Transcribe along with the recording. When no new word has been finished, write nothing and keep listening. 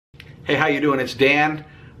Hey, how you doing? It's Dan.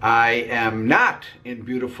 I am not in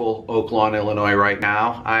beautiful Oak Lawn, Illinois right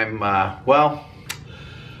now. I'm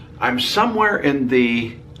somewhere in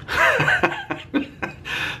the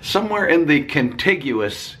somewhere in the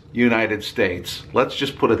contiguous United States. Let's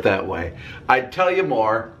just put it that way. I'd tell you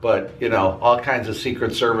more, but you know, all kinds of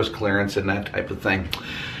Secret Service clearance and that type of thing.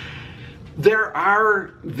 There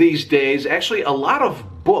are these days actually a lot of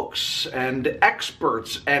books and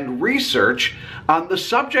experts and research on the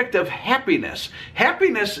subject of happiness.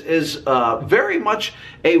 Happiness is very much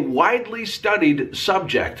a widely studied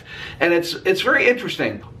subject, and it's very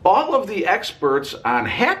interesting. All of the experts on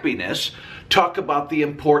happiness talk about the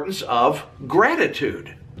importance of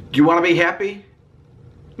gratitude. Do you want to be happy?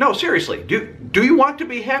 No, seriously, do you want to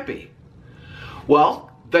be happy?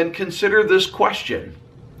 Well, then consider this question.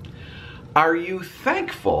 Are you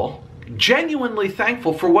thankful, genuinely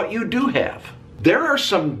thankful for what you do have? There are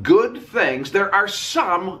some good things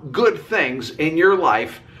in your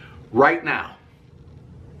life right now.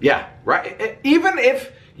 Yeah, right. Even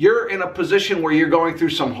if you're in a position where you're going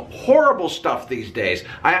through some horrible stuff these days,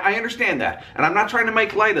 I understand that, and I'm not trying to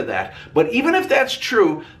make light of that, but even if that's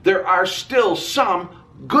true, there are still some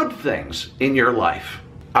good things in your life.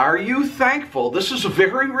 Are you thankful? This is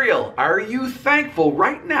very real. Are you thankful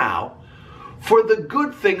right now for the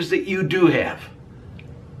good things that you do have?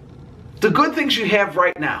 The good things you have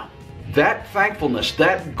right now. That thankfulness,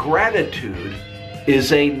 that gratitude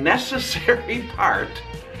is a necessary part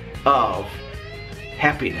of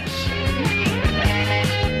happiness.